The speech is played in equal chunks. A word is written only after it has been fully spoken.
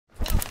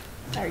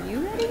Are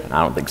you ready?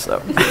 I don't think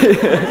so.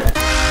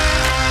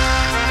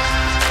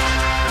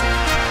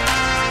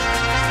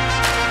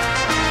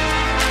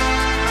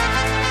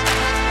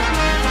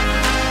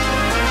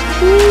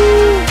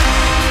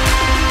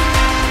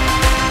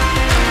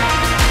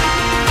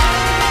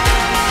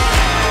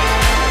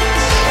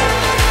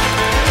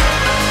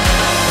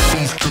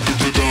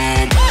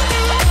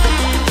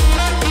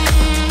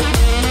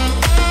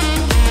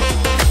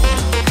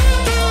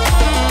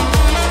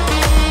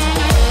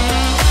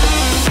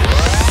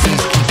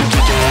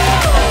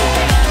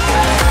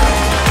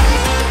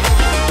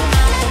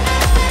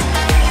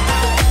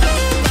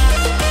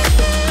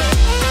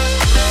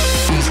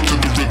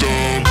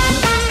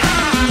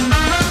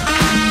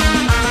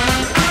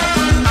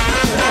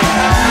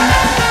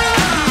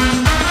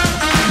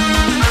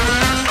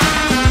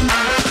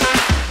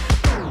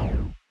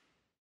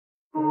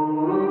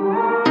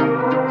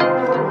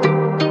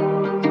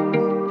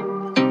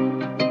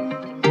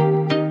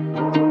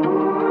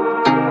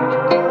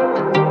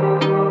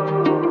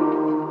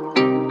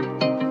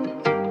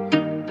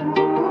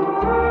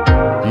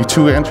 You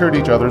two entered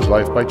each other's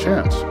life by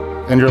chance,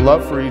 and your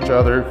love for each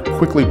other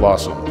quickly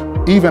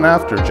blossomed. Even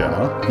after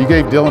Jenna, you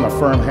gave Dylan a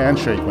firm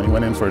handshake when he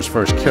went in for his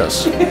first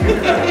kiss.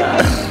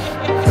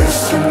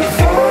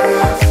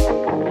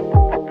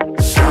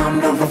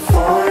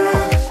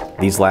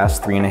 These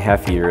last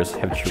 3.5 years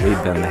have truly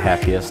been the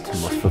happiest and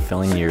most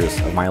fulfilling years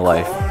of my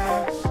life.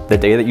 The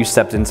day that you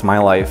stepped into my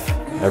life,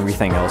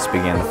 everything else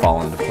began to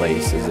fall into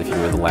place as if you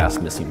were the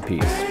last missing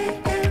piece.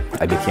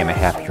 I became a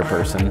happier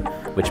person,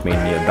 which made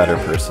me a better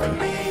person.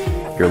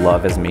 Your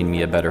love has made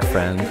me a better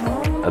friend,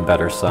 a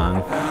better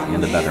son,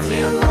 and a better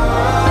man.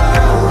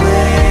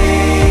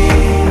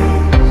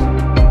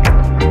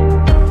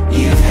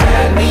 You've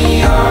had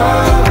me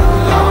all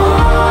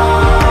along.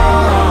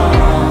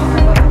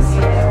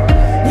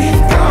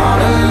 We've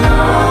gone a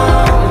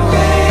long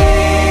way.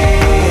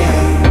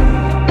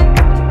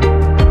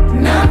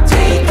 Now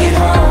take it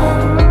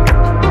home.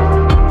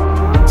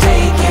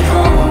 Take it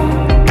home.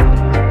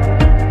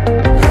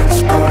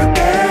 Let's go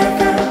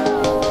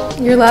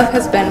together. Your love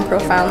has been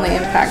profoundly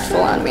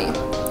impactful on me,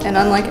 and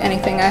unlike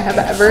anything I have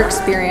ever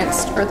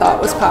experienced or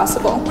thought was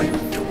possible.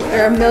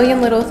 There are a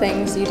million little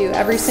things you do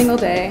every single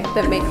day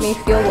that make me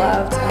feel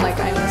loved and like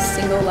I'm the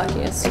single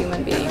luckiest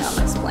human being on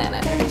this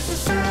planet.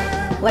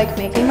 Like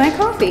making my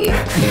coffee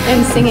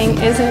and singing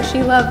 "Isn't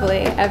She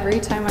Lovely" every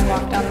time I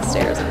walk down the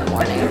stairs in the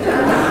morning.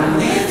 I'm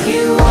with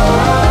you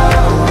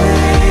always.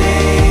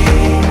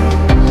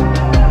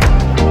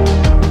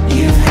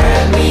 You've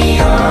had me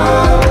all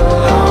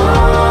along.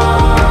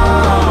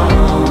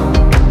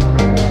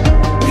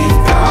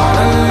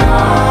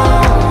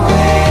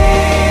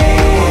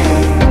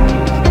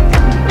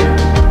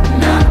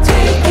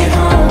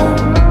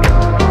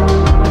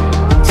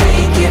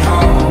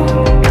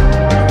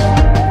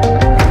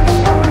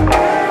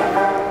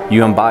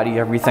 You embody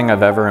everything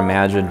I've ever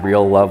imagined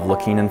real love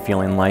looking and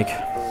feeling like.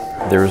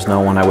 There is no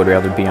one I would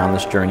rather be on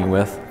this journey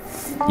with.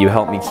 You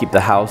help me keep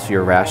the house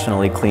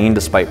irrationally clean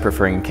despite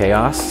preferring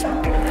chaos.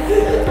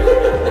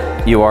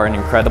 You are an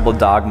incredible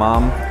dog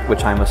mom,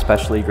 which I'm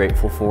especially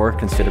grateful for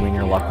considering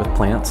your luck with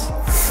plants.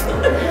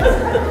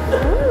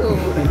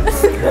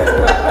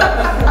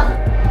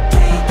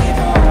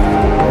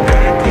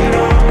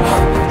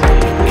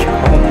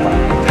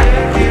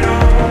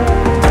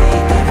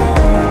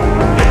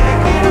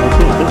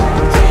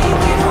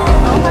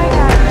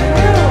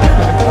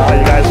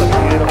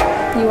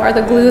 You are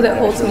the glue that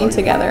holds me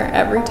together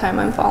every time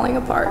I'm falling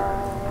apart.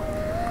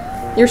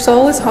 Your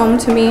soul is home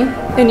to me,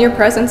 and your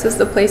presence is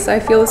the place I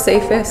feel the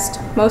safest,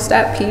 most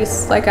at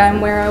peace, like I'm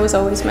where I was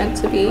always meant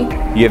to be.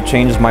 You have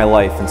changed my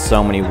life in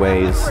so many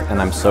ways,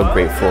 and I'm so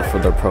grateful for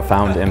the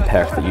profound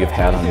impact that you've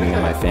had on me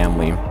and my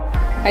family.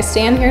 I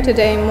stand here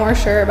today more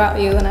sure about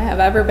you than I have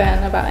ever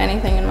been about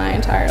anything in my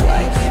entire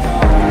life.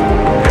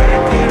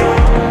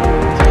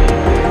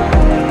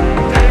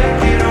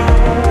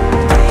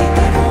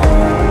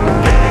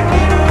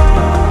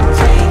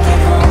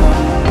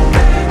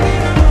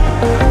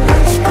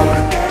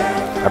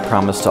 I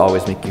promise to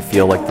always make you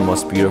feel like the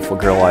most beautiful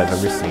girl I've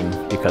ever seen,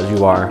 because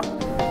you are.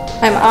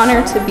 I'm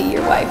honored to be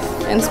your wife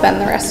and spend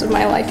the rest of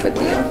my life with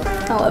you.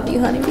 I love you,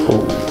 honeybee.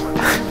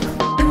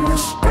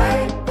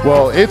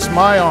 Well, it's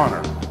my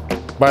honor,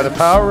 by the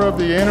power of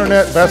the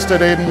internet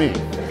vested in me,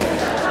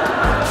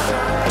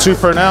 to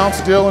pronounce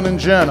Dylan and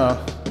Jenna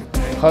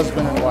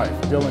husband and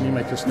wife. Dylan, you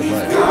may kiss the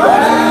bride.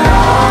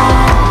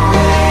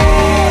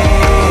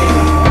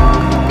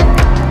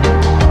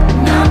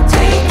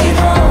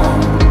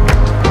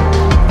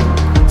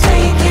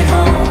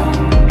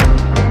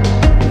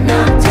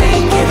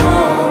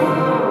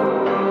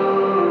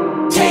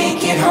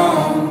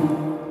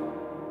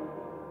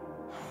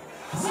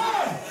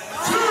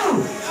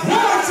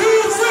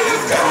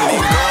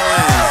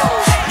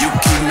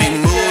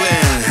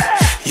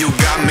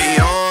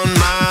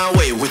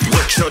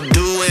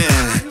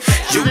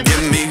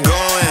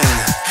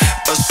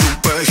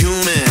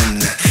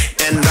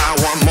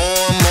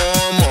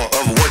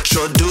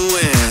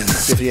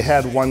 If you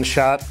had one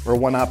shot or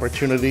one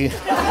opportunity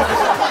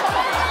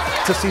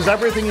to seize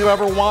everything you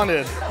ever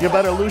wanted. You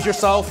better lose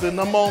yourself in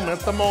the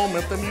moment,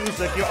 the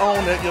music, you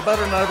own it. You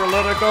better never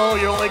let it go.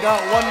 You only got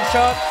one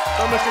shot.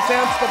 Don't miss your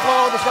chance to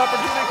blow. This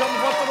opportunity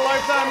comes once in a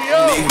lifetime.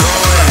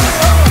 Yo!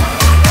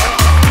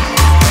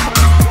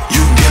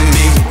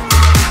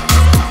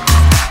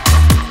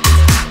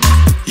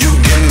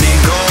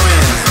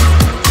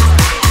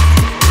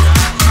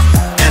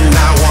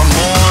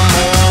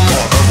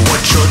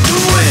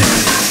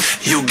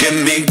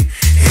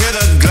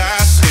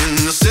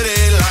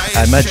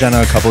 I met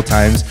Jenna a couple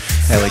times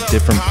at like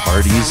different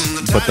parties,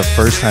 but the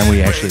first time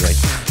we actually like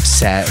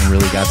sat and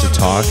really got to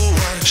talk,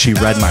 she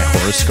read my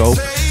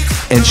horoscope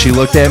and she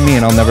looked at me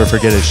and I'll never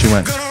forget it. She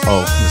went,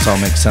 "Oh, this all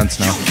makes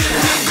sense now."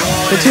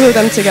 The two of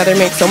them together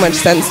make so much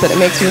sense that it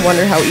makes me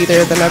wonder how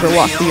either of them ever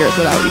walked the earth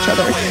without each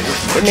other.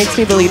 It makes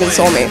me believe in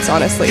soulmates,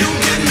 honestly.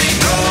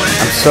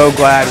 I'm so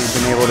glad we've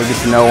been able to get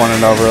to know one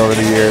another over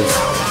the years.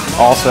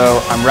 Also,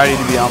 I'm ready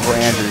to be Uncle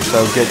Andrew,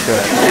 so get to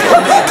it.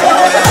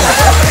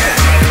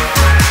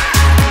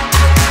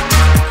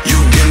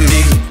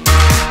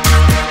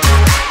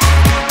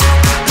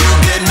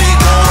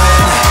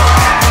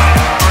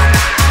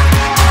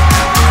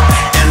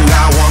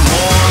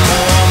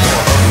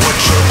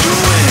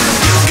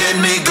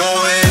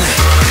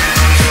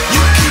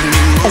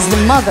 As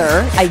the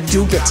mother, I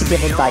do get to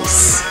give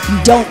advice.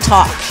 Don't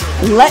talk.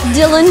 Let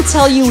Dylan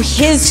tell you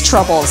his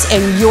troubles,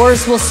 and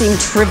yours will seem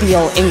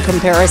trivial in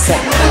comparison.